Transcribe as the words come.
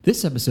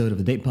This episode of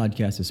the Date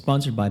Podcast is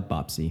sponsored by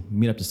Bopsy.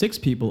 Meet up to 6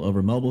 people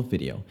over mobile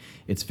video.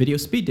 It's video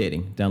speed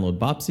dating. Download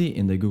Bopsy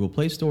in the Google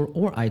Play Store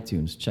or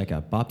iTunes. Check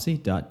out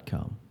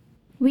bopsy.com.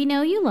 We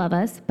know you love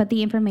us, but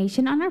the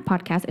information on our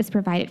podcast is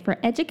provided for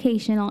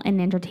educational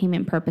and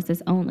entertainment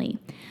purposes only.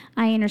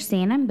 I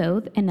understand I'm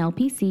both an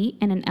LPC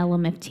and an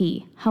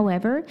LMFT.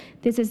 However,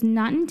 this is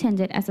not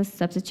intended as a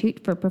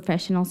substitute for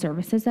professional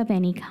services of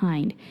any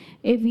kind.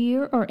 If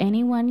you or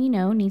anyone you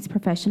know needs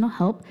professional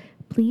help,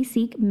 please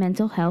seek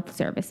mental health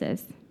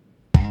services.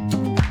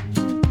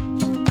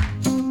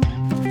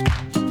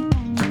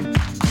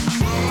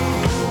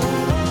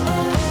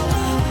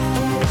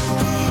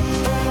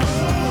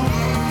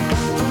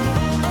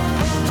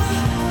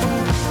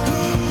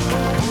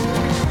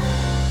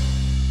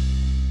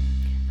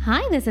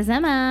 Hi, this is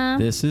Emma.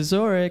 This is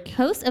Zoric.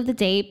 Host of the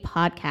Date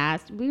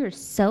Podcast. We are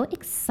so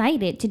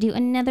excited to do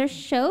another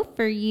show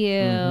for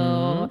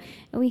you.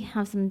 We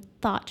have some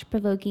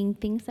thought-provoking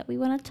things that we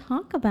want to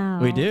talk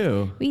about. We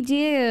do. We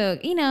do.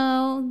 You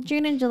know,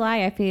 June and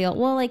July, I feel,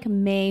 well, like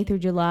May through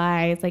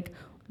July, it's like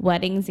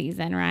wedding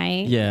season,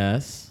 right?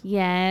 Yes.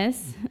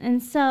 Yes.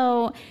 And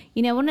so,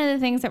 you know, one of the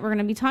things that we're going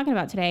to be talking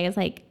about today is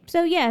like,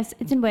 so yes,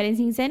 it's in wedding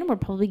season. We're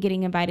probably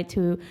getting invited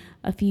to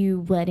a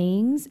few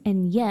weddings,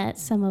 and yet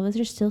some of us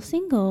are still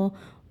single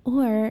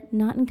or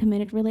not in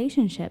committed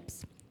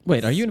relationships.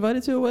 Wait, are you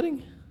invited to a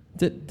wedding?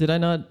 Did I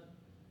not?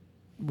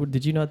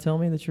 Did you not tell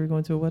me that you were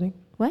going to a wedding?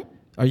 What?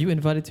 Are you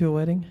invited to a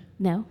wedding?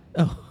 No.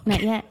 Oh.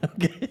 Not yet.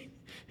 Okay.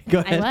 Go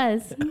ahead. I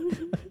was.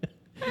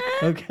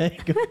 Okay.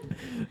 Okay.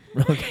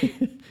 But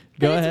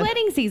Go it's ahead.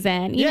 wedding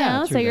season, you Yeah,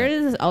 know? true So you're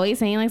that. just always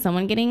saying like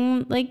someone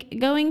going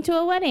to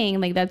a wedding.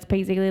 Like that's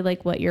basically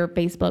like what your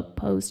Facebook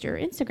post or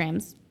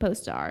Instagram's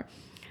posts are.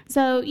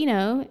 So, you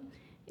know,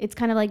 it's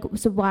kind of like,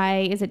 so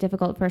why is it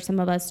difficult for some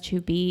of us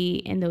to be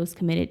in those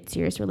committed,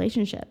 serious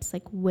relationships?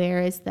 Like where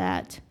is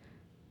that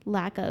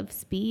lack of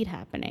speed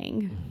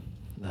happening?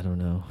 I don't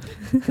know.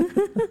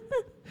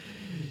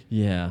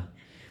 Yeah.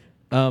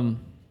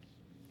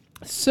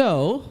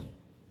 So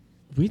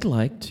we'd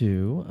like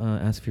to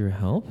ask for your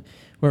help.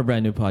 We're a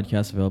brand new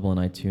podcast available on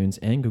iTunes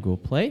and Google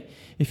Play.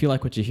 If you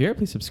like what you hear,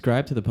 please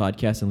subscribe to the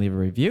podcast and leave a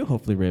review,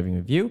 hopefully raving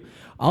review.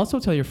 Also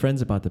tell your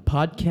friends about the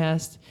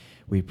podcast.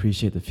 We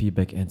appreciate the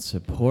feedback and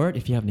support.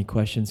 If you have any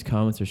questions,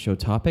 comments, or show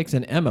topics.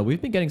 And Emma, we've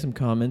been getting some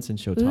comments and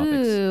show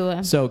topics.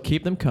 Ooh. So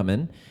keep them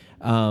coming.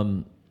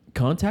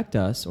 Contact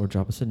us or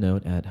drop us a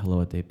note at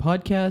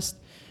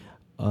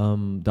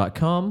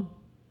hello@datepodcast.com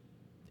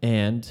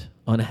and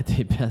on at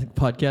Date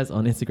Podcast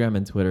on Instagram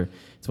and Twitter.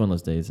 It's one of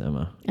those days,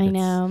 Emma. I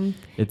know.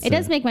 It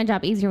does make my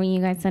job easier when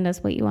you guys send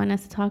us what you want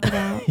us to talk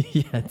about.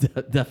 Yeah,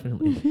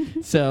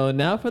 definitely. So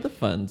now for the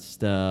fun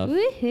stuff.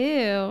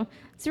 Woohoo.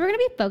 So we're going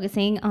to be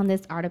focusing on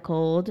this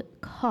article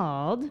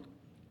called...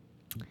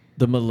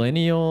 The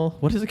Millennial,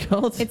 what is it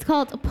called? It's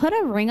called Put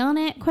a Ring on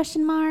It, ?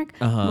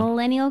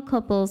 Millennial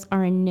couples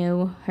are in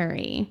no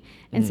hurry.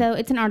 And so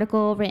it's an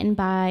article written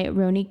by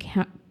Roni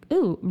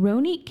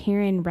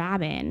Karen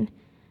Rabin.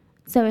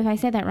 So if I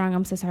said that wrong,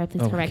 I'm so sorry.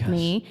 Please correct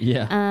me.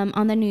 Yeah.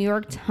 On the New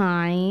York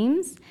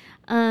Times.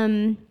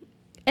 And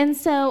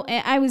so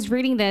I was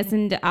reading this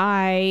and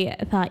I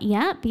thought,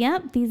 yep,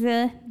 these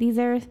are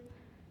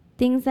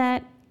things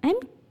that I'm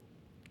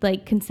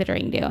like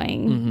considering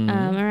doing,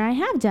 or I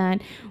have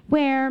done,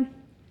 where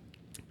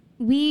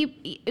I'm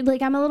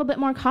a little bit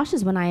more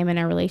cautious when I am in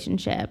a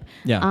relationship.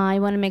 Yeah. I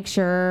want to make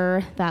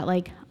sure that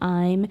like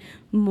I'm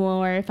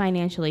more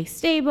financially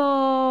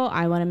stable.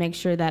 I want to make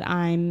sure that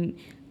I'm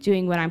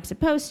doing what I'm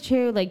supposed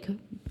to. Like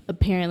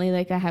apparently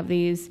like I have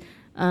these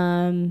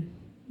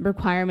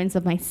requirements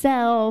of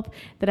myself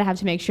that I have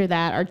to make sure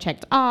that are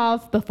checked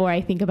off before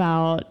I think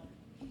about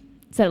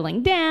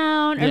settling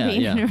down or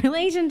being in a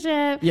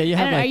relationship. Yeah, you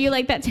have are you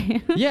like that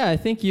too? Yeah, I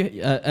think you,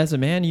 as a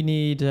man, you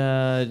need,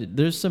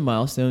 there's some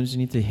milestones you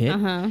need to hit.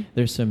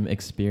 There's some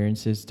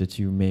experiences that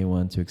you may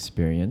want to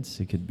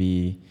experience. It could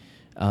be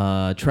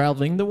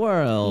traveling the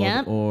world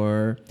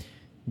or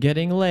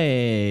getting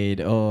laid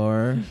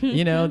or,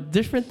 you know,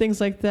 different things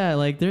like that.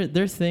 Like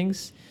there's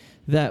things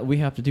that we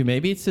have to do.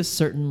 Maybe it's a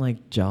certain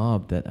like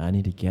job that I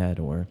need to get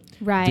or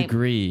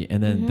degree.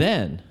 And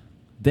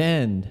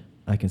then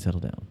I can settle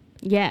down.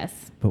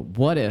 Yes. But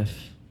what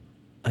if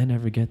I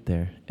never get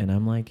there and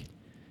I'm like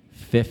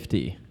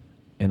 50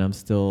 and I'm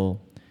still,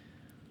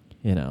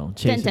 you know,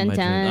 chasing my dreams?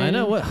 I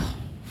know.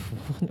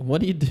 What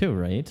do you do,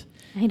 right?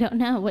 I don't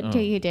know. What do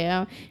you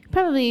do?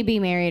 Probably be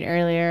married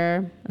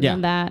earlier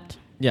than that.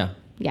 Yeah.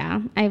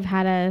 Yeah. I've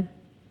had to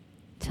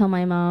tell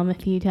my mom a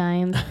few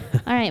times,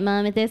 all right,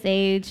 Mom, at this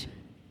age,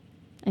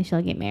 I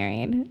shall get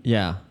married.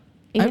 Yeah.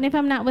 Even if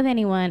I'm not with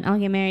anyone, I'll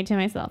get married to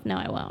myself. No,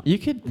 I won't.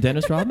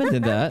 Dennis Rodman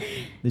did that.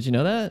 Did you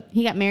know that?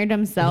 He got married to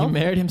himself? He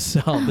married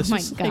himself. This my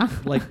was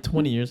God. like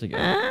 20 years ago.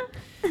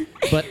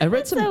 But I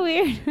read so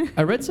weird.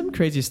 I read some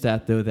crazy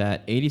stat though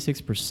that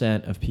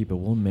 86% of people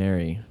will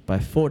marry by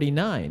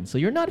 49. So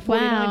you're not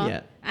 49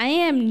 yet. I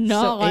am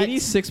not. So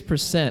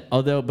 86%.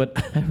 Although, but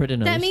I read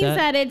another That means stat.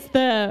 that it's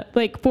the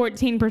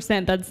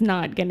 14% that's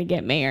not going to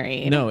get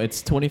married. No,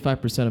 it's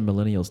 25% of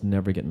millennials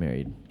never get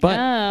married. But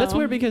that's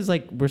weird because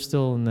we're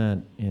still in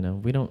that,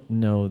 we don't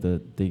know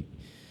the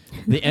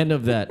end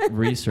of that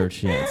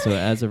research yet. So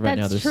as of right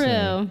now, that's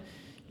there's true.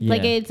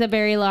 It's a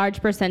very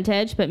large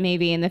percentage, but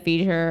maybe in the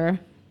future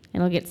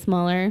it'll get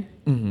smaller.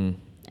 Mm-hmm.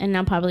 And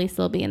I'll probably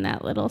still be in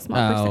that little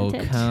small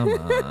percentage.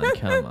 Oh,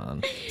 come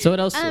on. So what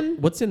else?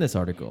 What's in this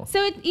article?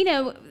 So,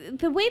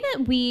 the way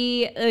that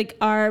we,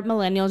 our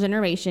millennial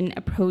generation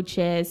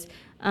approaches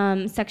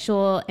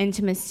sexual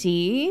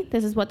intimacy,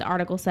 this is what the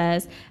article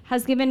says,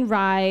 has given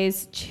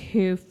rise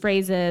to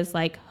phrases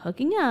like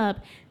hooking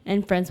up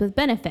and friends with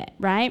benefit,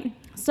 right?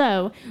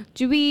 So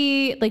do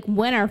we,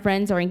 when our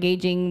friends are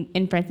engaging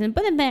in friends with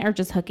benefit or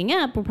just hooking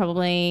up, we're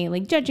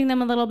probably judging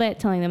them a little bit,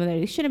 telling them that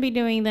they shouldn't be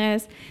doing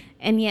this.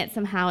 And yet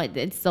somehow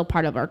it's still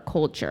part of our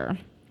culture.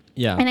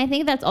 Yeah. And I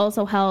think that's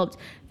also helped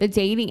the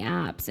dating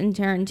apps in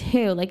turn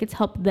too. It's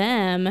helped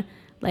them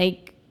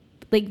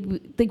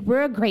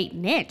we're a great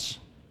niche.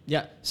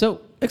 Yeah.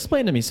 So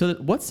explain to me. So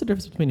what's the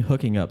difference between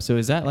hooking up? So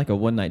is that like a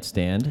one night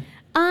stand?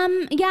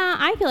 Yeah,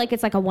 I feel like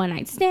it's like a one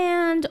night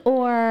stand,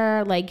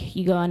 or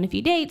you go on a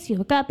few dates, you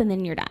hook up, and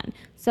then you're done.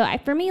 So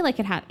for me, it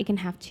can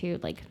have two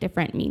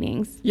different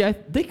meanings. Yeah,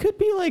 they could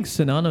be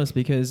synonymous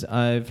because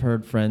I've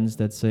heard friends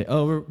that say,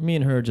 "Oh, me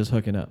and her are just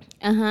hooking up."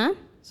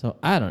 So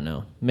I don't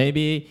know.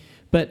 Maybe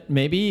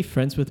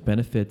friends with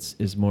benefits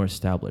is more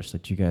established.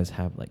 That you guys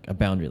have a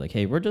boundary.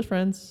 Hey, we're just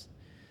friends,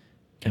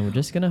 and we're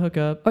just gonna hook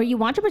up. Or you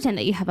want to pretend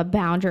that you have a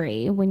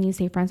boundary when you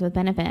say friends with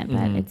benefit,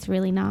 but it's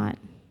really not.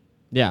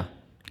 Yeah.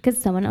 Because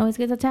someone always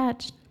gets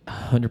attached.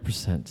 100%.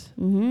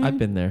 Mm-hmm. I've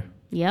been there.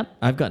 Yep.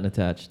 I've gotten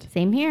attached.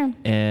 Same here.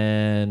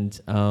 And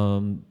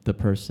the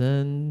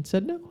person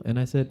said no. And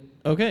I said,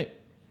 okay.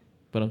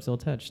 But I'm still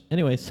attached.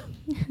 Anyways.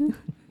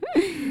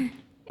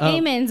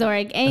 Amen,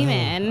 Zorg.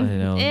 Amen. I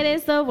know. It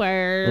is the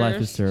worst.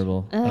 Life is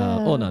terrible.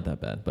 Well, not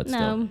that bad, but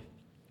still.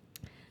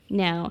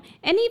 No.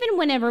 And even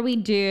whenever we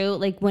do,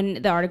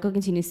 when the article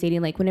continues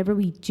stating, whenever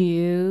we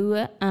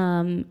do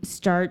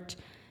start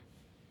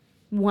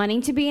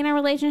wanting to be in a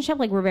relationship,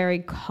 we're very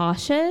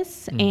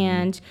cautious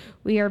and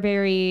we are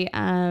very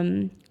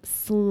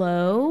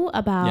slow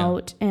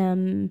about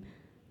being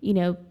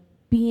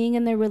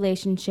in the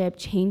relationship,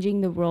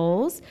 changing the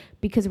roles,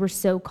 because we're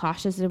so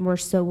cautious and we're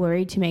so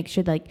worried to make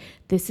sure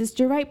this is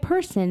the right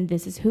person,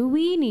 this is who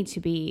we need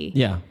to be.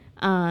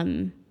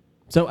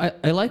 So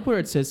I like where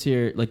it says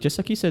here, just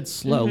like you said,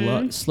 slow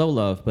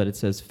love, but it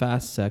says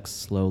fast sex,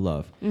 slow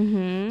love.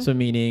 So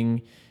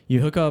meaning you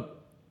hook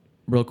up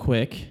real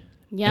quick.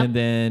 Yep. And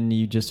then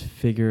you just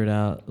figure it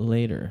out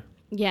later.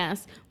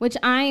 Yes, which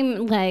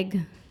I'm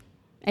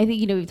I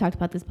think, we've talked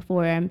about this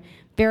before. I'm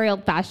very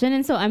old fashioned.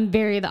 And so I'm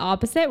very the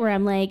opposite, where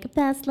I'm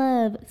fast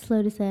love,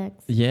 slow to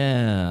sex.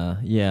 Yeah.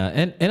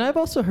 And I've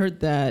also heard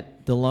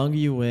that the longer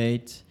you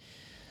wait,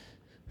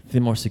 the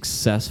more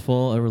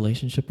successful a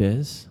relationship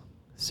is.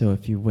 So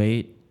if you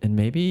wait, and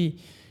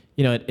maybe,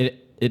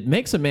 it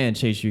makes a man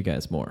chase you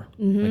guys more.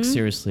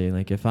 Seriously,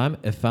 if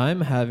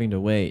I'm having to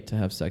wait to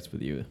have sex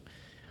with you,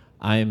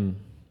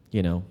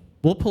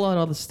 we'll pull out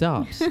all the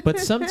stops. But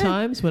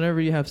sometimes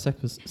whenever you have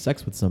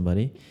sex with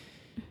somebody,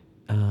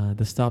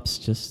 the stops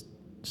just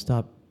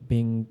stop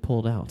being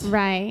pulled out.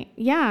 Right.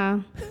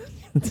 Yeah.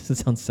 This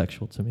sounds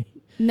sexual to me.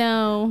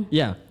 No.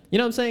 Yeah. You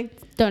know what I'm saying?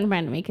 Don't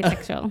try to make it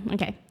sexual.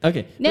 Okay.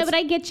 Okay. No, but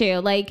I get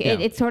you.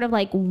 It's sort of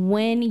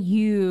when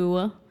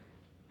you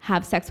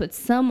have sex with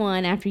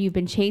someone after you've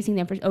been chasing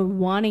them or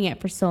wanting it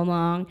for so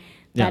long,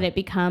 that it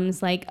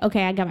becomes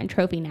okay, I got my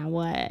trophy now.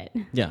 What?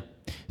 Yeah.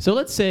 So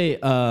let's say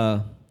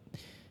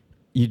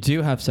you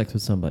do have sex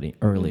with somebody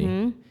early.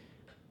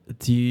 Are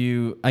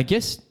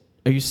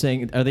they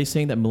saying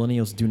that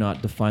millennials do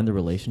not define the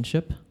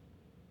relationship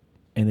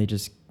and they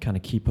just kind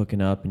of keep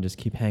hooking up and just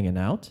keep hanging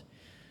out?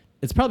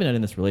 It's probably not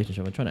in this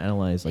relationship. I'm trying to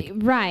analyze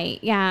Right.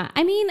 Yeah.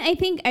 I mean, I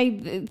think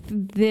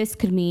this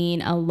could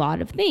mean a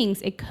lot of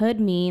things. It could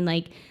mean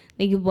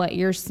what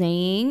you're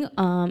saying.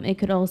 It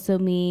could also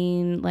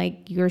mean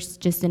you're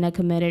just in a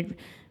committed.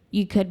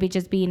 You could be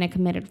just be in a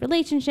committed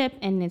relationship,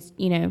 and it's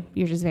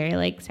you're just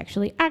very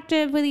sexually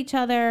active with each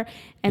other,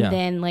 and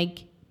then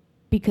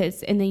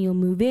and then you'll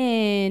move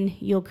in,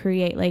 you'll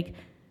create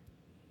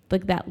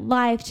that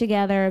life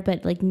together,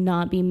 but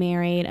not be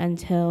married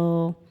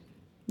until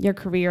your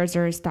careers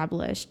are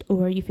established,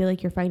 or you feel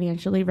you're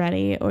financially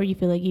ready, or you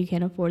feel you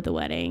can afford the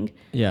wedding.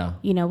 Yeah.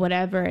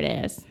 Whatever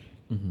it is.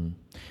 Mm-hmm.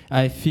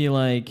 I feel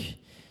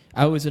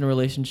I was in a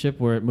relationship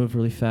where it moved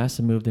really fast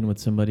and moved in with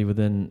somebody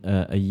within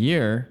a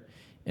year.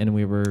 And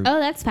we were... Oh,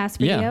 that's fast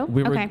for you.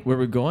 We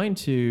were going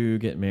to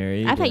get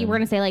married. I thought you were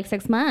going to say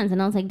 6 months,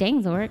 and I was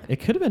dang, Zork.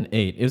 It could have been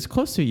 8. It was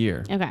close to a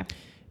year. Okay.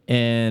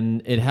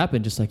 And it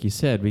happened just like you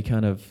said. We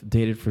kind of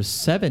dated for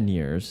 7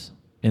 years,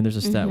 and there's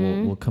a stat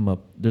will come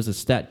up. There's a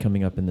stat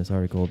coming up in this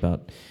article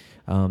about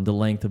the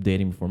length of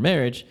dating before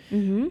marriage.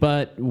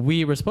 But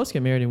we were supposed to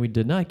get married and we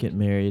did not get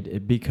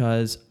married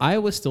because I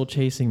was still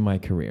chasing my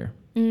career.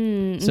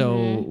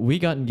 So we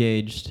got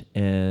engaged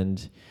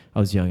and I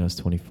was young. I was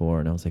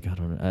 24 and I was like, I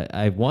don't know.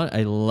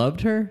 I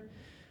loved her,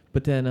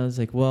 but then I was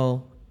like,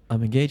 well,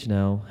 I'm engaged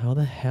now. How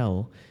the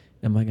hell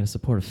am I going to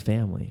support a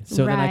family?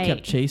 So then I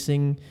kept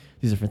chasing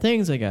these different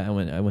things. I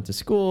went to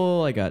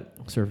school. I got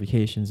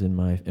certifications in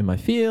my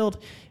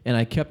field, and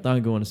I kept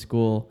on going to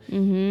school.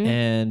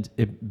 And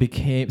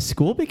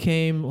school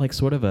became like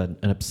sort of an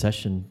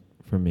obsession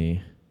for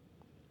me.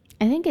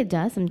 I think it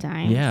does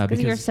sometimes. Yeah,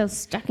 because you're so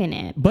stuck in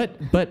it. But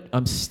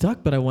I'm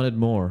stuck. But I wanted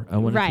more. I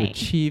wanted to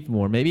achieve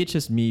more. Maybe it's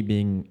just me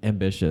being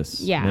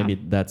ambitious. Yeah. Maybe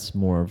that's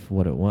more of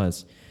what it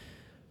was.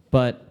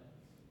 But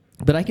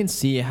I can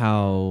see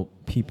how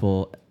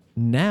people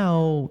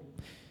now,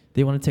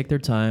 they want to take their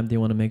time. They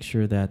want to make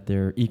sure that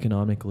they're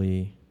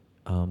economically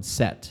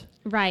set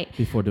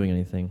before doing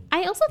anything.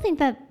 I also think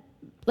that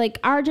like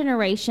our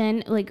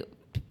generation, like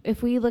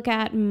if we look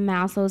at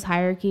Maslow's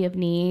hierarchy of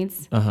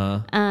needs.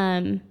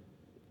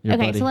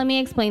 Okay, so let me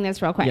explain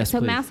this real quick. Yes, so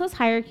please. Maslow's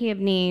hierarchy of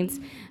needs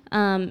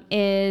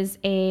is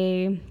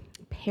a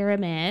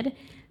pyramid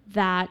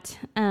that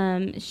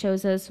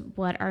shows us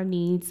what our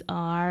needs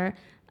are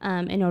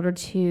in order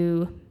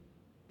to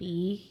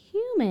be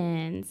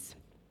humans.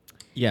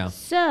 Yeah.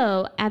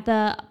 So at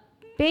the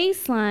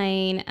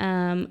baseline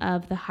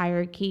of the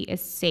hierarchy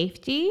is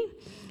safety.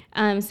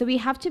 So we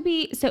have to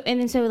be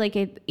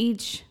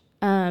each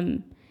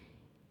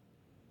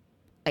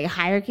like a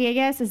hierarchy, I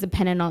guess, is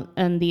dependent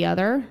on the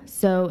other.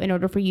 So in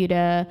order for you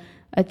to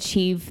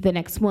achieve the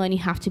next one, you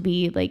have to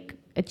be like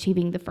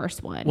achieving the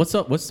first one. What's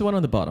the one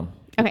on the bottom?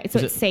 Okay, so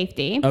it's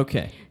safety.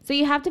 Okay. So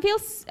you have to feel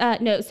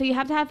so you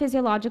have to have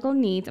physiological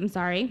needs. I'm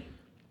sorry.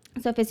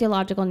 So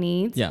physiological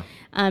needs. Yeah.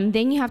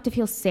 Then you have to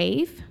feel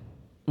safe.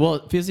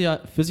 Well,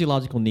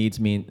 physiological needs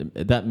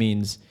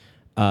means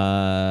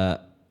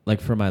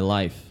like for my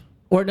life.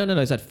 Or no.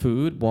 Is that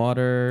food,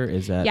 water?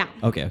 Is that? Yeah.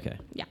 Okay.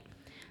 Yeah.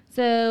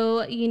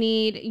 So you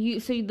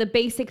need so the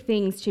basic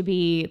things to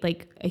be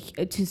like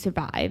to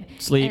survive.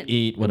 Sleep,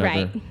 eat, whatever.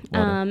 Right.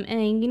 And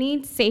then you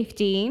need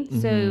safety.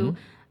 So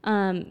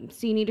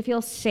you need to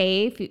feel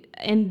safe,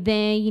 and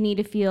then you need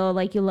to feel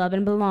like you love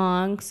and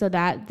belong. So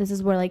that this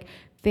is where like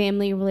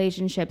family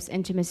relationships,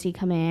 intimacy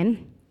come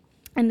in.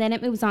 And then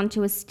it moves on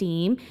to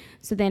esteem.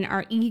 So then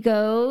our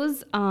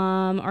egos,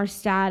 our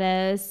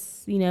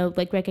status,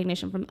 like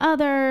recognition from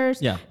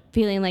others,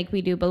 feeling like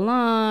we do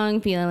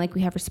belong, feeling like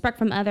we have respect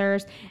from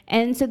others.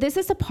 And so this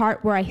is the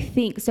part where I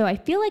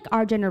feel like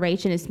our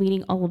generation is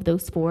meeting all of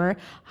those four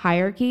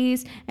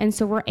hierarchies. And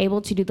so we're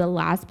able to do the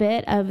last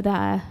bit of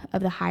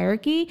the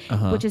hierarchy,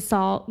 which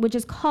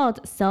is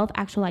called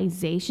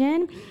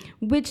self-actualization,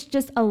 which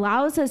just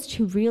allows us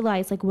to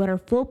realize like what our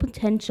full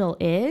potential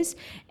is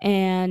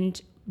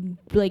and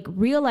like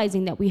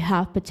realizing that we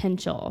have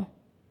potential.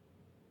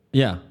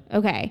 Yeah.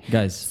 Okay.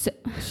 Guys,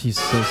 she's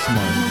so smart.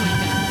 Oh my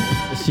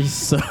God. She's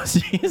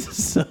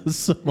so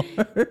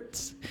smart.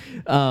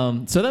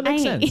 So that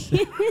makes sense.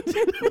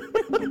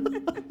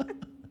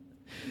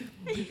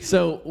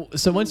 So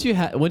once you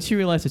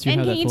realize that you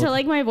have that. And can you tell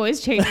like my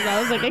voice changed as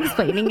I was like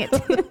explaining it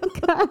to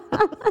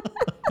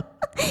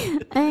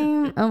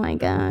oh my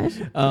gosh.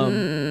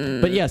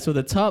 But yeah, so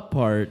the top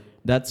part,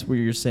 that's where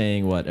you're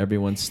saying what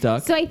everyone's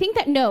stuck. So I think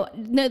that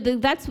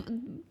that's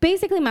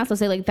basically Maslow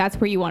say like that's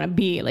where you want to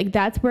be, like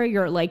that's where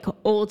you're like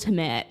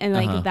ultimate, and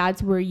like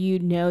that's where you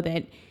know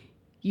that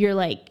you're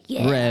like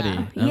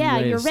ready.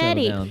 You're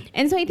ready.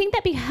 And so I think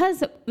that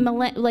because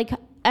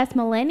us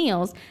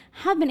millennials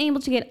have been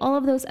able to get all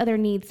of those other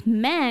needs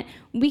met,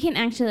 we can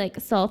actually like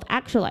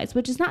self-actualize,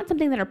 which is not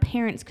something that our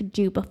parents could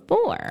do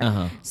before.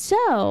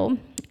 So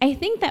I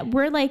think that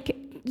we're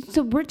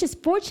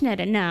just fortunate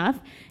enough,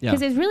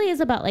 because it really is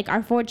about like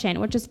our fortune.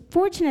 We're just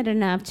fortunate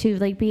enough to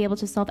like be able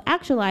to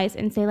self-actualize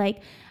and say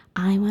like,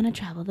 I want to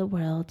travel the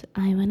world.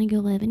 I want to go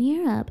live in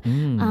Europe.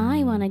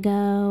 I want to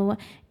go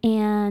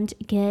and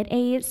get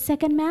a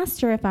second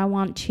master if I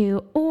want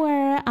to,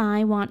 or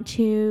I want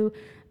to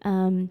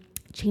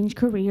change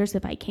careers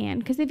if I can.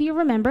 Because if you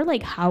remember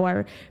like how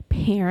our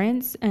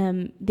parents,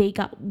 they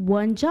got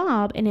one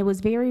job and it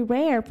was very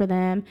rare for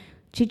them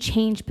to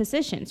change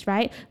positions,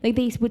 right? Like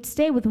they would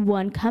stay with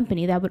one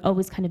company. That would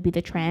always kind of be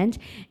the trend.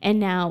 And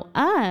now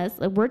us,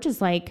 like, we're just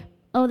like,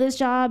 oh, this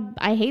job,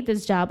 I hate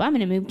this job. I'm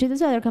going to move to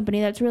this other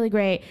company. That's really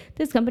great.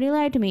 This company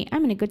lied to me. I'm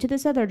going to go to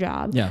this other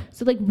job. Yeah.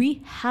 So like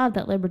we have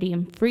that liberty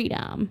and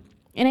freedom.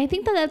 And I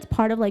think that that's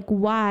part of like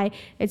why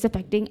it's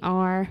affecting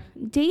our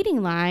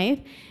dating life.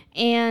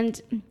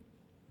 And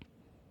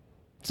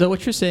so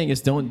what you're saying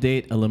is don't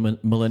date a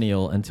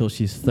millennial until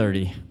she's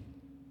 30,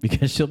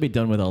 because she'll be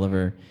done with all of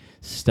her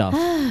stuff,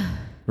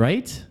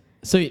 right?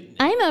 So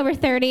I'm over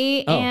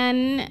 30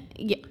 and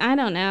I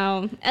don't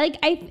know. Like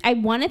I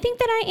want to think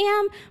that I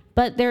am,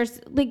 but there's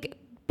like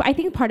I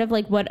think part of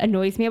like what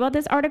annoys me about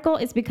this article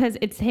is because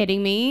it's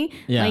hitting me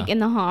like in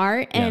the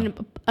heart.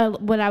 And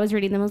when I was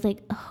reading them, I was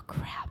like, oh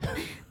crap,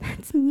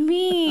 that's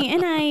me,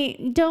 and I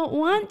don't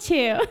want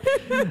to.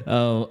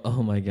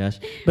 oh my gosh.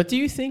 But do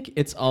you think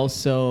it's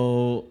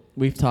also,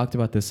 we've talked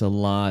about this a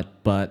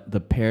lot, but the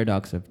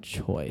paradox of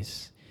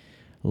choice.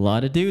 A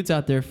lot of dudes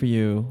out there for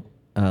you,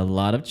 a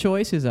lot of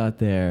choices out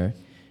there,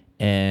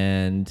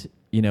 and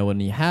you know, when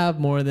you have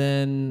more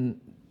than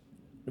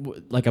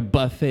like a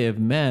buffet of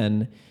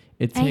men,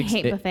 it takes. I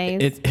hate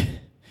buffets.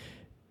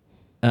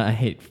 I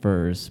hate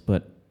Furs,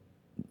 but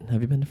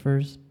have you been to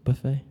Furs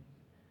buffet?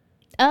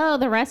 Oh,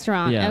 the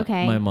restaurant. Yeah,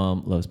 okay. My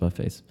mom loves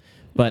buffets,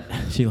 but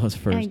she loves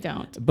Furs. I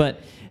don't.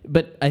 But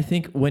I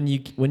think when you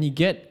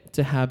get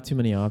to have too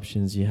many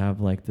options, you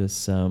have like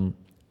this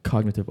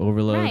cognitive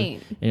overload,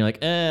 right? And you're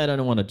like, I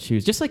don't want to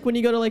choose. Just like when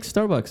you go to like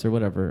Starbucks or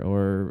whatever,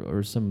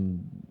 or some,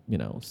 you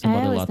know, some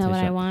other latte shop. I always know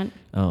what I want.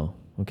 Oh,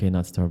 okay,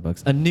 not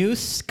Starbucks. A new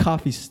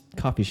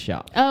coffee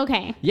shop.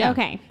 Okay. Yeah.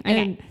 Okay.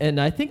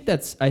 And I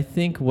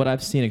think what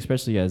I've seen,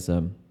 especially as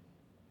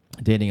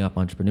dating app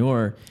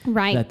entrepreneur,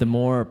 right, that the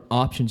more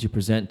options you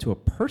present to a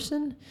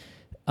person,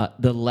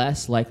 the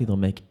less likely they'll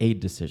make a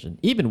decision,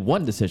 even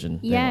one decision.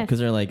 Yes. Because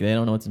they're like, they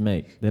don't know what to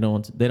make. They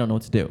don't know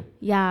what to do.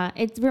 Yeah.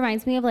 It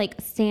reminds me of like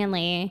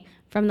Stanley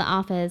from The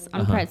Office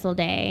on Pretzel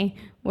Day,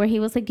 where he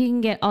was like, you can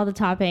get all the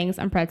toppings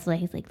on pretzel day.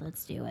 He's like,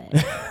 let's do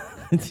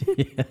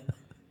it. Yeah.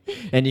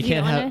 And you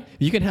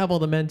can have all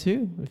the men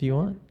too if you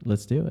want.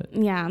 Let's do it.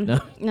 Yeah.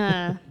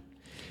 No.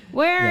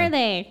 Where are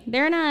they?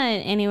 They're not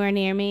anywhere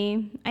near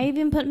me. I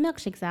even put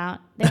milkshakes out.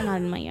 They're not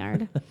in my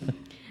yard.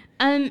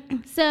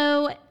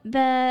 So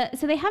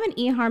they have an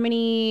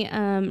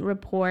eHarmony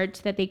report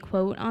that they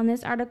quote on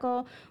this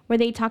article, where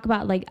they talk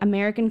about like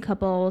American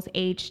couples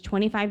aged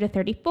 25 to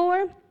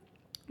 34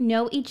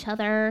 know each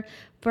other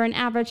for an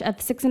average of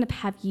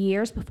 6.5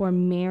 years before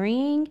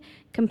marrying,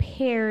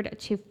 compared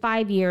to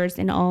 5 years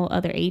in all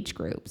other age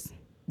groups.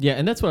 Yeah,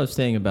 and that's what I was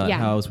saying about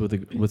how I was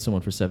with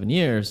someone for 7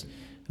 years.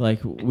 Like,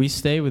 we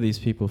stay with these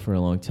people for a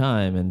long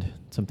time, and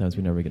sometimes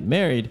we never get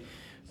married.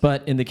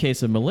 But in the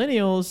case of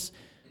millennials,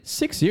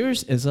 6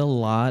 years is a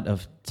lot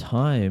of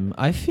time.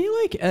 I feel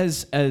like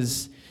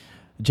as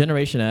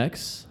Generation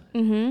X,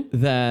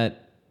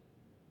 that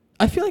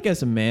I feel like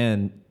as a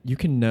man, you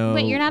can know.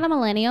 Wait, you're not a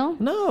millennial?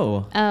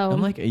 No. Oh.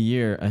 I'm like a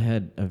year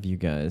ahead of you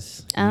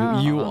guys.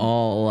 Oh. You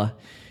all.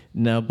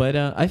 No, but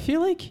I feel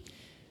like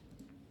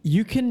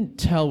you can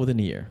tell within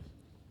a year.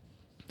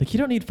 Like, you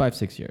don't need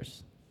 5-6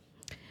 years.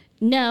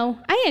 No,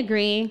 I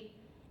agree.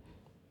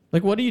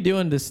 Like, what are you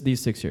doing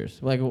these 6 years?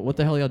 Like, what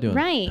the hell are y'all doing?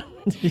 Right.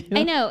 You know?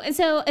 I know. And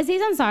so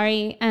Aziz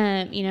Ansari,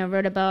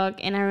 wrote a book,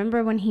 and I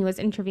remember when he was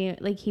interviewed,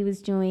 like he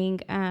was doing,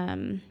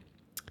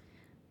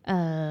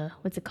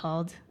 what's it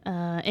called?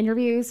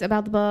 Interviews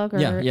about the book, or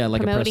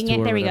like promoting a press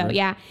tour it. There we go.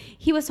 Yeah.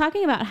 He was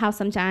talking about how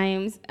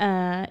sometimes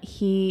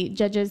he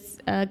judges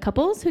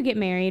couples who get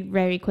married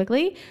very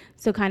quickly.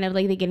 So kind of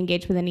like they get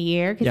engaged within a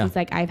year, because he's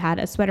like, I've had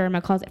a sweater in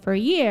my closet for a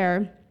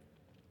year,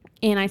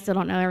 and I still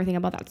don't know everything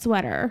about that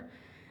sweater.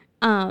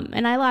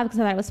 And I laughed because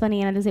I thought it was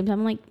funny, and at the same time,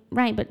 I'm like,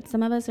 right, but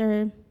some of us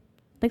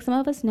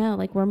know,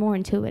 like, we're more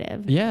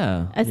intuitive.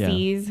 Yeah.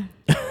 Aziz.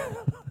 Yeah.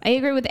 I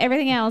agree with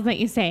everything else that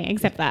you say,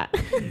 except that.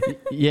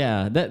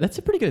 Yeah, that's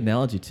a pretty good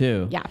analogy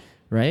too. Yeah.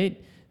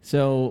 Right?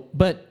 So,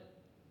 but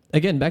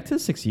again, back to the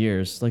 6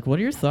 years, like, what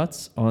are your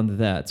thoughts on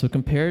that? So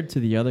compared to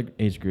the other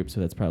age groups, so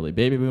that's probably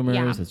baby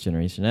boomers, that's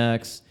Generation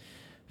X,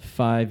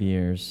 5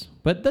 years.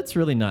 But that's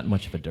really not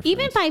much of a difference.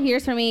 Even 5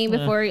 years for me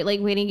before, like,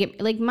 waiting to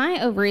get, like,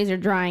 my ovaries are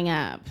drying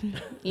up,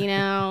 you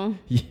know?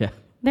 Yeah.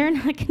 They're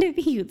not going to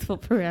be youthful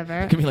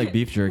forever. It's going to be like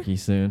beef jerky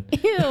soon.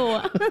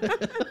 Ew.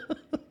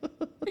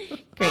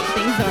 Great.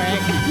 Thanks,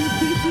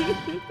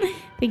 Zoric.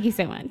 Thank you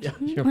so much. Yeah,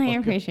 you're I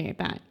welcome. appreciate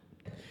that.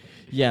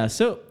 Yeah.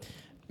 So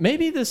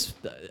maybe these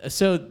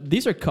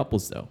are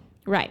couples though.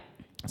 Right.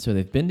 So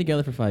they've been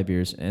together for 5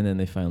 years, and then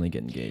they finally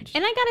get engaged.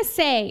 And I got to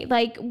say,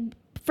 like,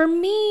 for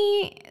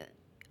me,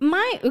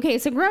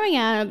 so growing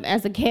up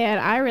as a kid,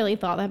 I really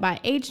thought that by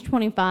age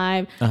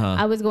 25,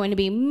 I was going to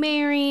be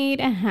married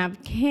and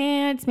have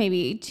kids,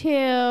 maybe 2,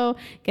 going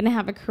to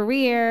have a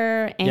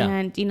career.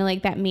 And,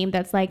 like that meme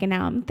that's like, and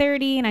now I'm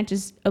 30 and I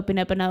just open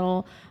up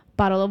another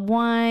bottle of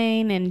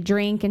wine and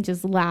drink and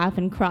just laugh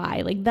and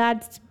cry. Like,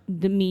 that's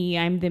me.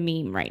 I'm the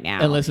meme right now.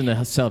 And listen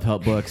to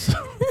self-help books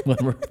when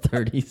we're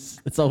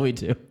 30s. That's all we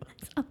do.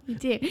 That's all we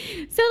do.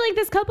 So, like,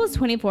 this couple's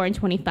 24 and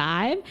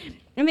 25.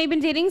 And they've been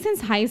dating since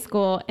high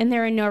school, and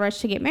they're in no rush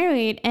to get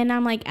married. And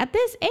I'm like, at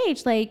this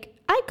age, like,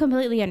 I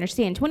completely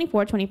understand.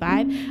 24,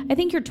 25. I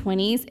think your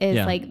 20s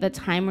is like the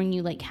time when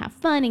you like have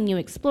fun and you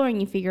explore and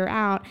you figure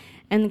out,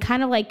 and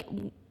kind of like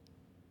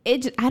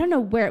it. I don't know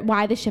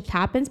why the shift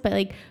happens, but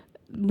like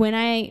when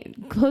I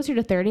closer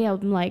to 30,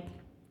 I'm like,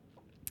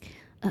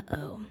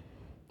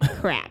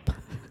 crap.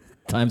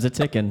 Time's a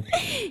ticking.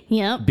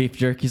 Yep. Beef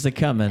jerky's a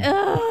coming.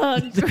 Oh,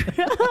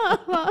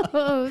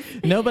 gross.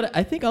 No, but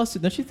I think also,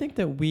 don't you think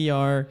that we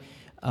are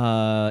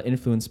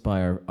influenced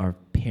by our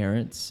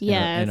parents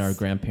and our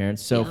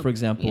grandparents? So, for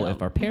example,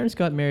 if our parents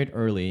got married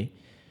early,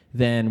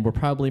 then we're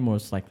probably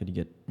most likely to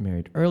get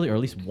married early, or at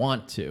least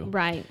want to.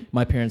 Right.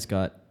 My parents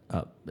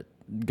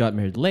got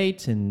married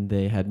late, and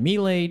they had me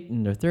late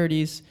in their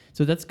 30s.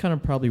 So that's kind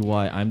of probably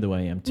why I'm the way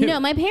I am too. No,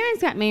 my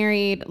parents got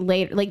married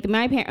later. Like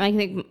my parents, I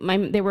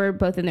think they were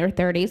both in their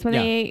 30s when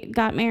they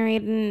got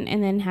married,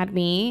 and then had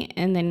me,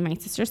 and then my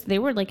sister. So they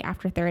were like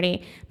after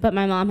 30. But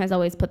my mom has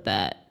always put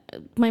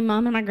my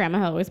mom and my grandma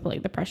have always put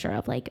like the pressure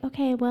of like,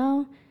 okay,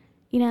 well,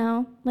 you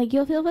know, like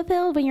you'll feel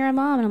fulfilled when you're a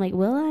mom, and I'm like,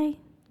 will I?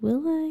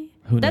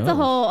 That's a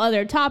whole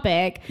other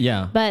topic.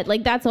 Yeah. But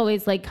like that's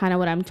always like kind of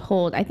what I'm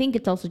told. I think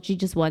it's also she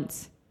just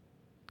wants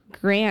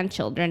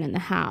grandchildren in the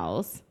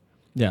house.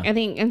 Yeah. I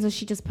think, and so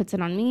she just puts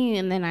it on me,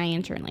 and then I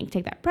in turn like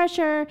take that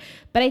pressure.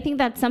 But I think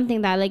that's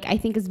something that like I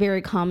think is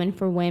very common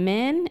for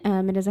women.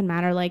 It doesn't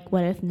matter like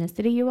what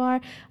ethnicity you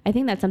are. I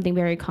think that's something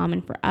very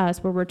common for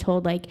us, where we're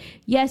told like,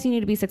 yes, you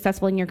need to be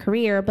successful in your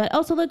career, but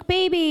also look,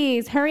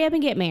 babies, hurry up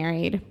and get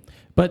married.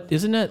 But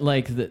isn't it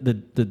like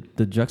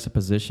the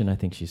juxtaposition, I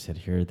think she said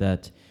here,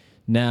 that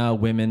now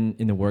women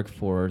in the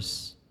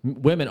workforce,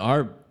 women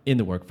are in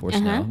the workforce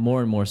now,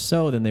 more and more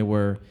so than they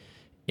were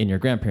in your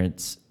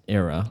grandparents'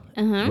 era,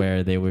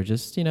 where they were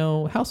just, you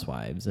know,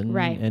 housewives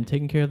and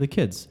taking care of the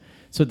kids.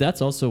 So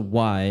that's also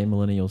why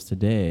millennials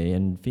today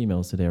and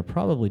females today are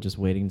probably just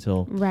waiting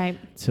till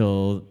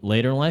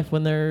later in life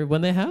when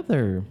they have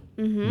their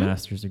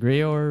master's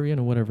degree or, you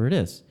know, whatever it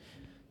is.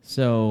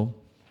 So,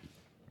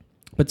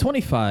 but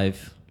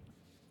 25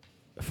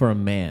 for a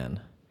man,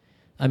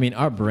 I mean,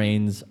 our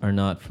brains are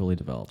not fully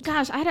developed.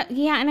 Gosh, and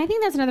I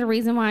think that's another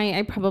reason why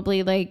I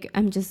probably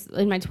I'm just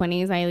in my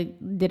 20s. I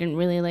didn't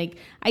really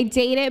I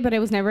dated, but it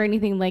was never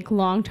anything like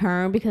long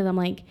term, because I'm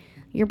like,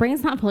 your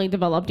brain's not fully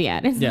developed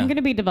yet. It's not going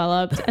to be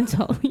developed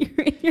until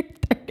you're in your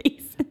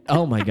 30s.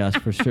 Oh my gosh,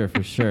 for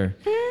sure.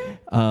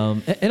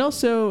 And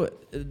also,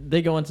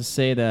 they go on to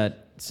say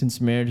that since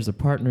marriage is a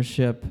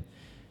partnership,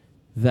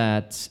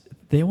 that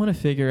they want to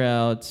figure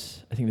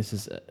out, I think this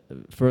is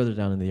further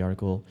down in the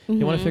article,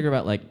 they want to figure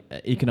out like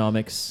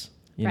economics,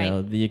 you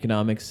know, the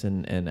economics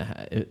and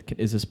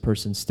is this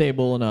person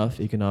stable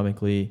enough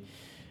economically,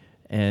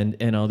 and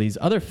all these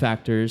other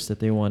factors that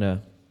they want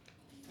to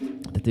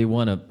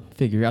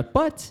figure out.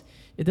 But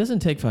it doesn't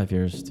take 5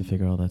 years to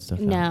figure all that stuff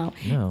out.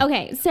 No.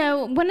 Okay,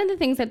 so one of the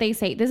things that they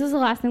say, this is the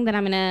last thing that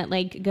I'm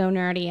going to go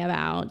nerdy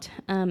about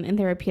and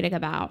therapeutic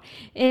about,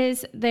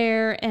 is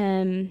their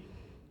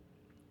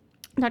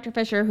Dr.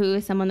 Fisher, who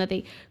is someone that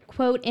they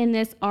quote in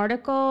this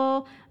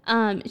article,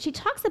 she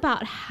talks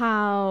about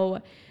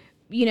how,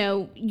 you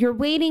know, you're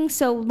waiting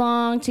so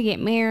long to get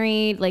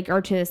married,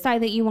 or to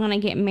decide that you want to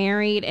get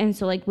married. And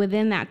so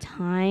within that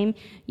time,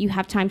 you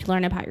have time to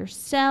learn about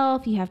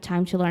yourself. You have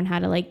time to learn how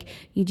to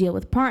you deal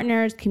with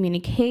partners,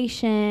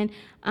 communication.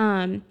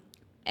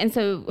 And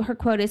so her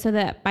quote is, so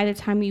that by the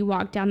time you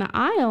walk down the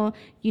aisle,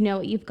 you know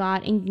what you've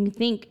got and you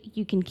think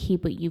you can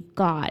keep what you've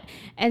got.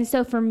 And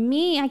so for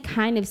me, I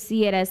kind of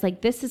see it as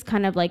this is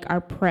kind of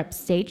our prep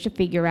stage to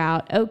figure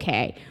out,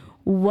 okay,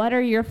 what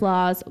are your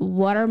flaws?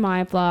 What are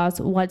my flaws?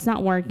 What's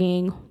not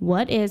working?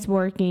 What is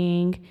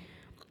working?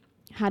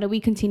 How do we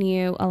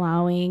continue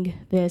allowing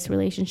this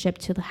relationship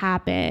to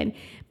happen?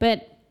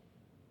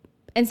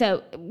 And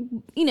so,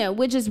 you know,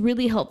 which is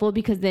really helpful,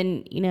 because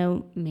then, you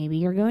know, maybe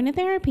you're going to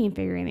therapy and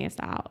figuring this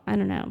out. I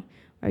don't know.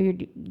 Or you're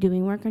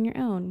doing work on your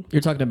own.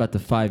 You're talking about the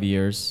 5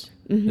 years,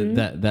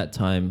 that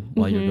time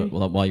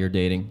while you're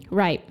dating.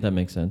 Right. That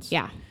makes sense.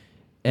 Yeah.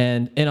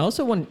 And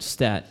also one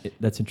stat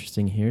that's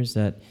interesting here is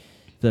that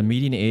the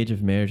median age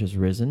of marriage has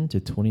risen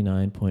to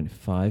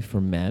 29.5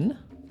 for men.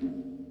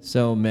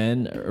 So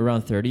men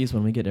around 30s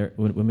when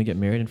we get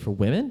married, and for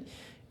women,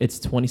 it's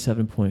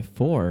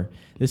 27.4.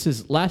 This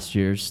is last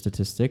year's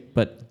statistic,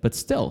 but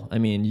still, I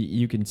mean,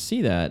 you can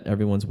see that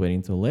everyone's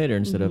waiting till later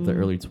instead of the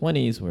early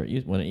 20s,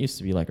 when it used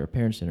to be our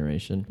parents'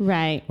 generation,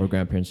 right, or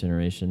grandparents'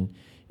 generation.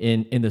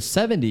 In the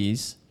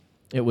 70s,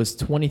 it was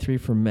 23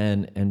 for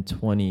men and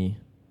 20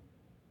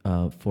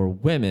 for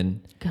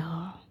women.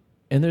 God.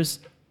 And there's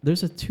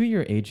a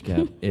 2-year age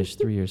gap ish,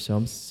 3 years.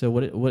 So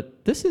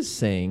what this is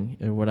saying,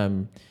 and what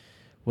I'm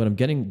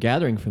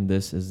gathering from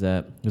this, is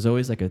that there's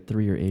always a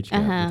 3-year age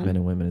gap with men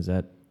and women. Is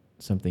that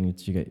something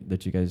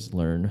that you guys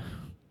learn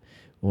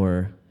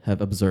or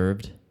have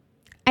observed?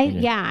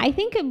 I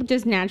think it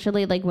just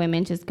naturally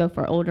women just go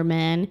for older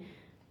men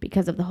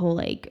because of the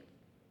whole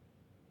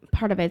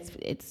part of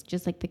it's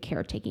just the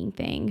caretaking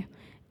thing.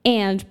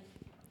 And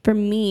for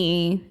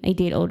me, I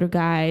date older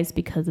guys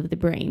because of the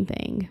brain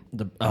thing.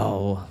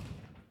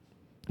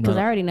 Because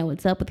I already know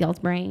what's up with y'all's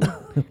brain.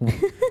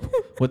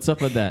 What's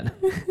up with that?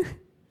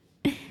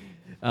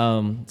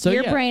 So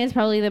your brain is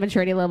probably the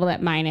maturity level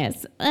that mine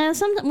is. I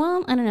don't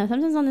know.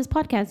 Sometimes on this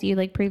podcast,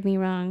 you prove me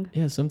wrong.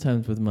 Yeah,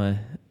 sometimes with my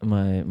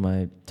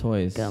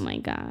toys. Oh my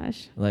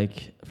gosh.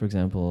 For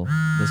example,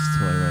 this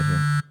toy right here.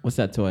 What's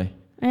that toy?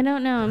 I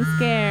don't know. I'm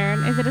scared.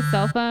 Is it a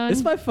cell phone?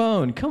 It's my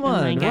phone. Come on.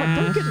 Oh my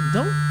gosh.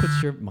 Don't put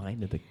your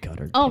mind in the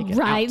gutter. Oh,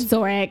 right,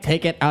 Zorek.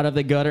 Take it out of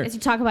the gutter. As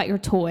you talk about your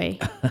toy.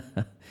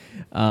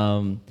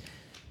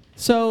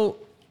 So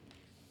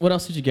what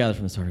else did you gather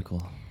from this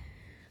article?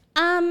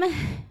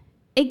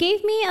 It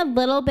gave me a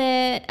little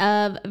bit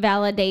of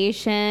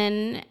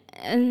validation.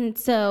 And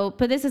so,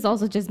 but this is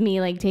also just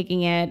me like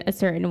taking it a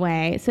certain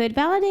way. So it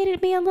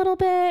validated me a little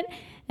bit.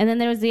 And then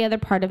there was the other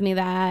part of me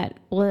that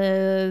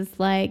was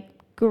like,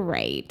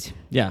 great.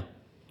 Yeah.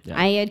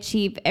 I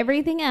achieved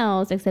everything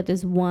else except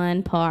this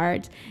one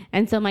part.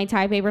 And so my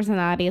type A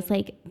personality is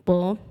like,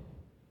 well,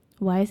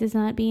 why is this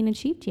not being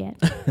achieved yet?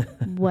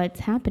 What's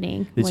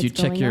happening? Did you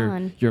check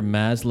your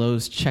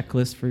Maslow's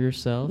checklist for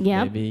yourself?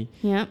 Yeah. Maybe.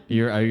 Yeah.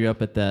 Are you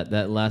up at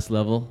that last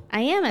level?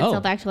 I am at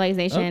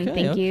self-actualization.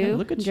 Okay, Thank you.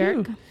 Look at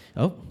jerk. you.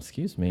 Oh,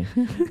 excuse me.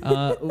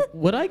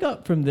 What I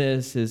got from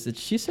this is that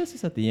she says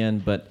this at the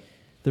end, but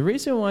the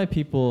reason why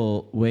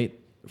people wait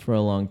for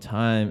a long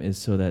time is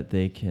so that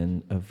they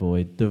can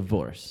avoid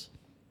divorce.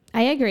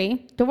 I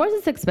agree. Divorce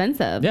is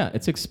expensive. Yeah,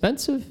 it's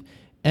expensive,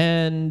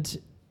 and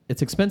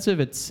it's expensive.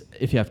 It's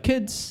if you have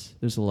kids,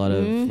 there's a lot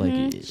of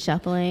like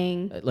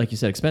shuffling. Like you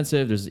said,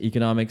 expensive. There's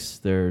economics.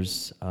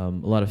 There's a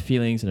lot of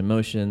feelings and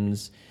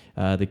emotions.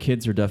 The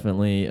kids are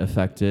definitely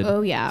affected.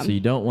 Oh yeah. So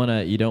you don't want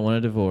to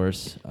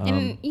divorce.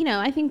 And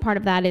I think part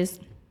of that is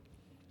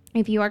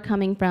if you are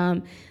coming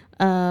from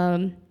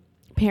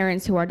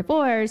parents who are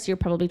divorced, you're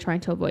probably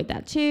trying to avoid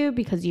that too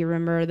because you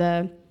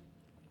remember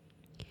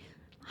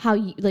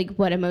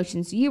what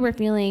emotions you were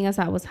feeling as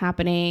that was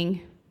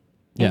happening.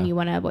 And you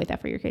want to avoid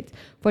that for your kids.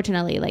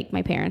 Fortunately, like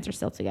my parents are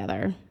still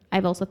together.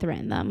 I've also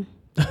threatened them.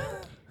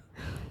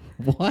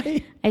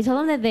 Why? I told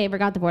them that if they ever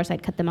got divorced,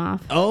 I'd cut them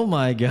off. Oh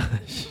my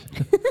gosh.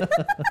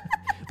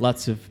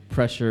 Lots of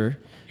pressure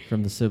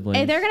from the siblings.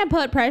 If they're going to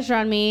put pressure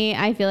on me,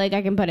 I feel like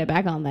I can put it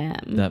back on them.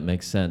 That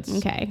makes sense.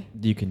 Okay.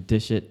 You can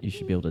dish it. You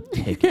should be able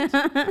to take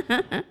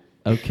it.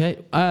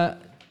 Okay.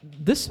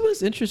 This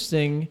was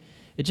interesting.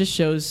 It just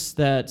shows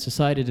that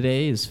society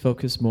today is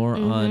focused more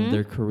on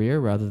their career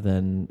rather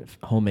than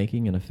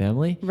homemaking and a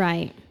family.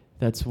 Right.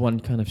 That's one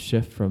kind of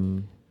shift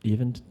from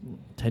even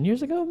 10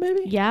 years ago,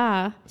 maybe?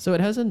 Yeah. So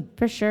it hasn't...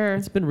 For sure.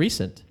 It's been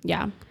recent.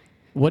 Yeah.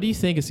 What do you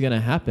think is going to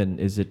happen?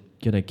 Is it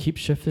going to keep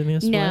shifting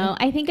this way? No,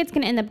 I think it's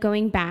going to end up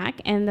going back,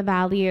 and the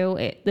value,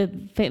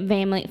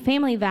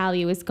 family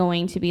value is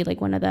going to be like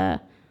one of the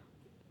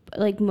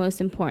like most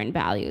important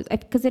values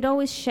because it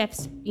always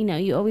shifts.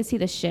 You always see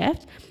the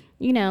shift.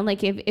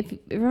 Like if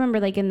remember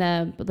like in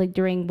the like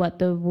during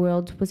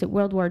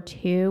World War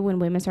II when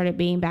women started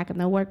being back in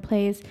the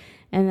workplace,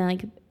 and then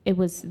like it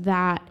was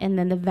that, and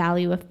then the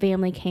value of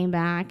family came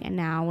back, and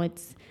now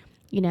it's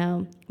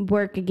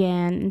work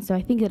again, and so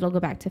I think it'll go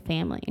back to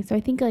family. So I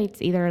think like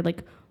it's either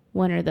like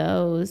one or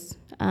those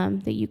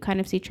that you kind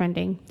of see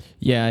trending.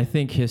 Yeah, I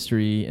think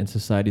history and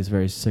society is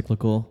very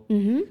cyclical.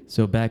 Mm-hmm.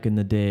 So back in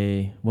the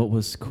day, what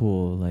was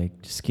cool? Like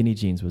skinny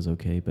jeans was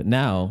okay, but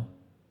now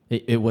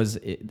it was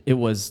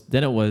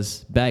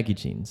baggy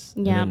jeans.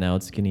 Yeah. And now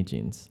it's skinny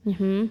jeans.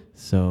 Mm-hmm.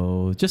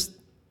 So just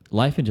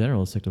life in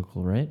general is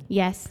cyclical, right?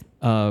 Yes.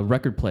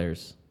 Record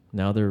players,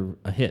 now they're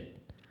a hit.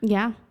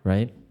 Yeah.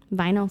 Right?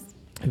 Vinyls.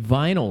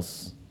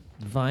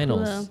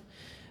 Cool.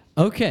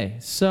 Okay,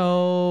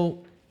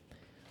 so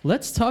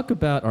let's talk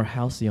about our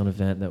Halcyon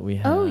event that we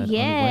had on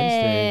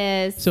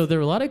Wednesday. So there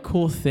were a lot of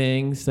cool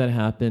things that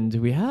happened.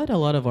 We had a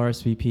lot of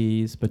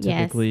RSVPs, but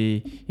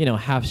typically,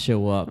 half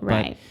show up.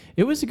 Right. But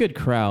it was a good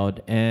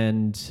crowd,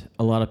 and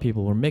a lot of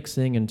people were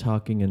mixing and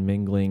talking and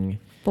mingling.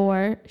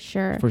 For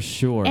sure.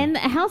 And the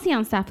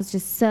Halcyon staff was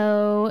just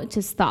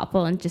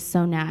thoughtful and just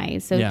so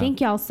nice. So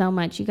thank y'all so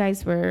much. You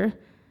guys were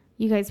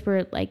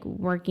like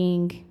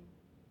working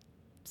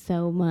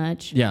so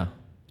much. Yeah.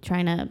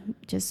 Trying to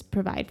just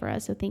provide for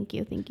us. So thank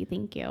you.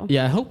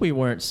 Yeah, I hope we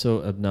weren't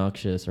so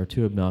obnoxious or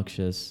too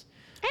obnoxious.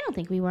 I don't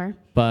think we were.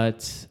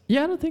 But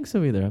yeah, I don't think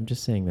so either. I'm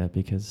just saying that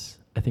because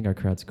I think our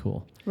crowd's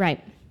cool.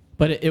 Right.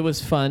 But it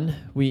was fun.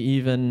 We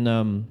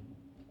even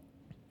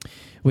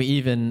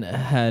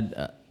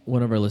had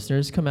one of our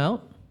listeners come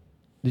out.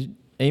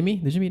 Amy?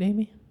 Did you meet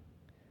Amy?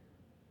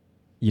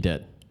 You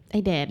did. I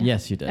did.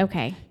 Yes, you did.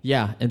 Okay.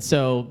 Yeah, and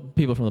so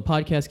people from the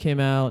podcast came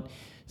out.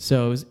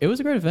 So it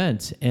was a great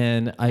event,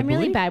 and I'm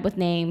really bad with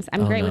names.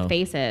 I'm great with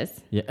faces.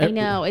 Yeah, I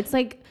know it's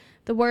like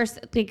the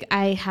worst. Like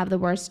I have the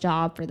worst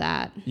job for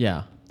that.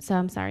 Yeah. So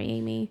I'm sorry,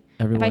 Amy.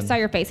 If I saw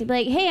your face, I'd be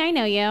like, "Hey, I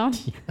know you."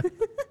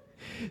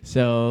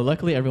 So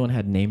luckily, everyone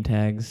had name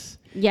tags.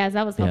 Yes,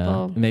 that was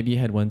helpful. Maybe you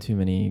had one too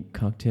many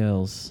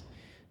cocktails.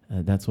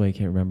 That's why you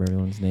can't remember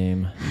everyone's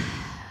name.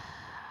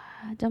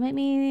 Don't make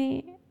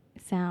me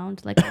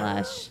sound like a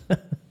lush.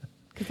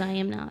 Because I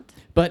am not.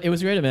 But it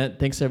was a great event.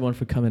 Thanks everyone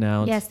for coming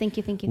out. Yes, thank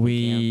you.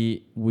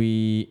 We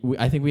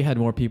I think we had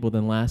more people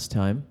than last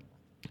time.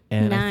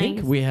 And I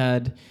think we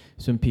had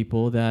some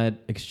people that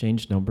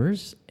exchanged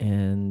numbers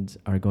and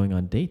are going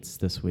on dates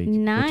this week.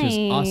 Nice. Which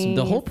is awesome.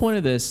 The whole point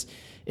of this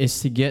is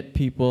to get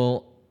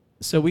people.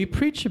 So we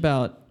preach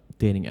about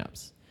dating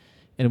apps.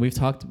 And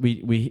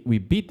we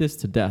beat this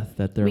to death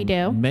that there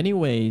are many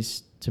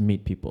ways to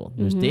meet people.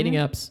 There's dating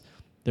apps,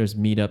 there's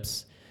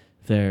meetups,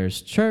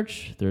 there's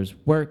church, there's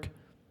work.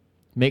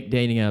 Make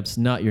dating apps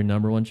not your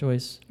number one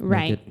choice.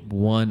 Right. Make it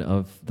one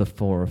of the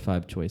 4 or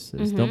 5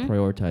 choices. Don't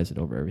prioritize it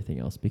over everything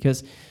else.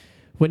 Because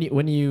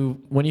when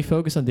you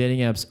focus on dating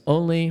apps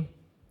only,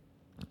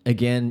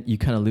 again, you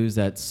kind of lose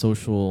those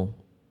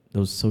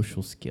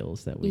social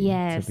skills that we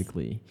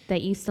typically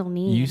that you still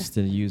need used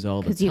to use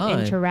all the time. Because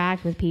you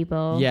interact with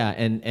people. Yeah,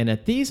 and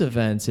at these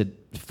events, it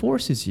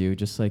forces you,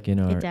 just like in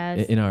our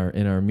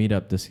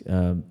meetup, this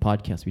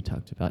podcast we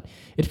talked about,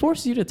 it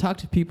forces you to talk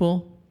to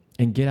people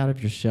and get out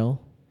of your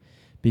shell,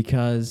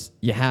 because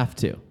you have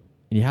to.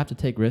 And you have to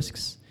take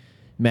risks.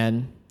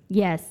 Men,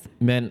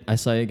 I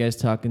saw you guys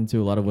talking to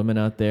a lot of women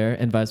out there,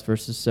 and vice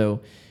versa.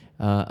 So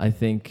I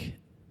think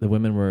the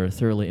women were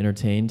thoroughly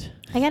entertained.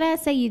 I gotta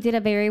say, you did a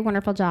very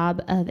wonderful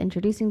job of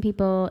introducing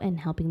people and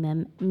helping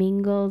them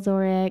mingle,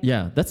 Zorik.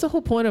 Yeah, that's the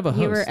whole point of a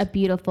host. You were a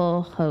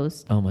beautiful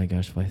host. Oh my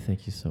gosh, why,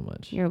 thank you so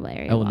much. You're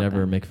very I will welcome.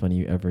 never make fun of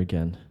you ever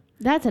again.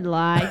 That's a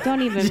lie.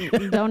 Don't even.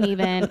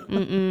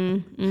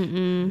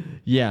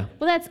 Yeah.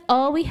 Well, that's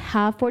all we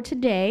have for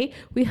today.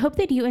 We hope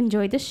that you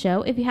enjoyed the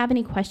show. If you have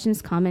any questions,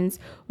 comments,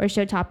 or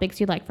show topics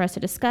you'd like for us to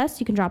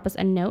discuss, you can drop us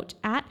a note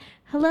at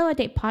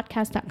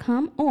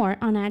hello@datepodcast.com or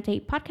on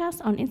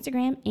 @datepodcast on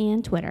Instagram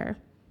and Twitter.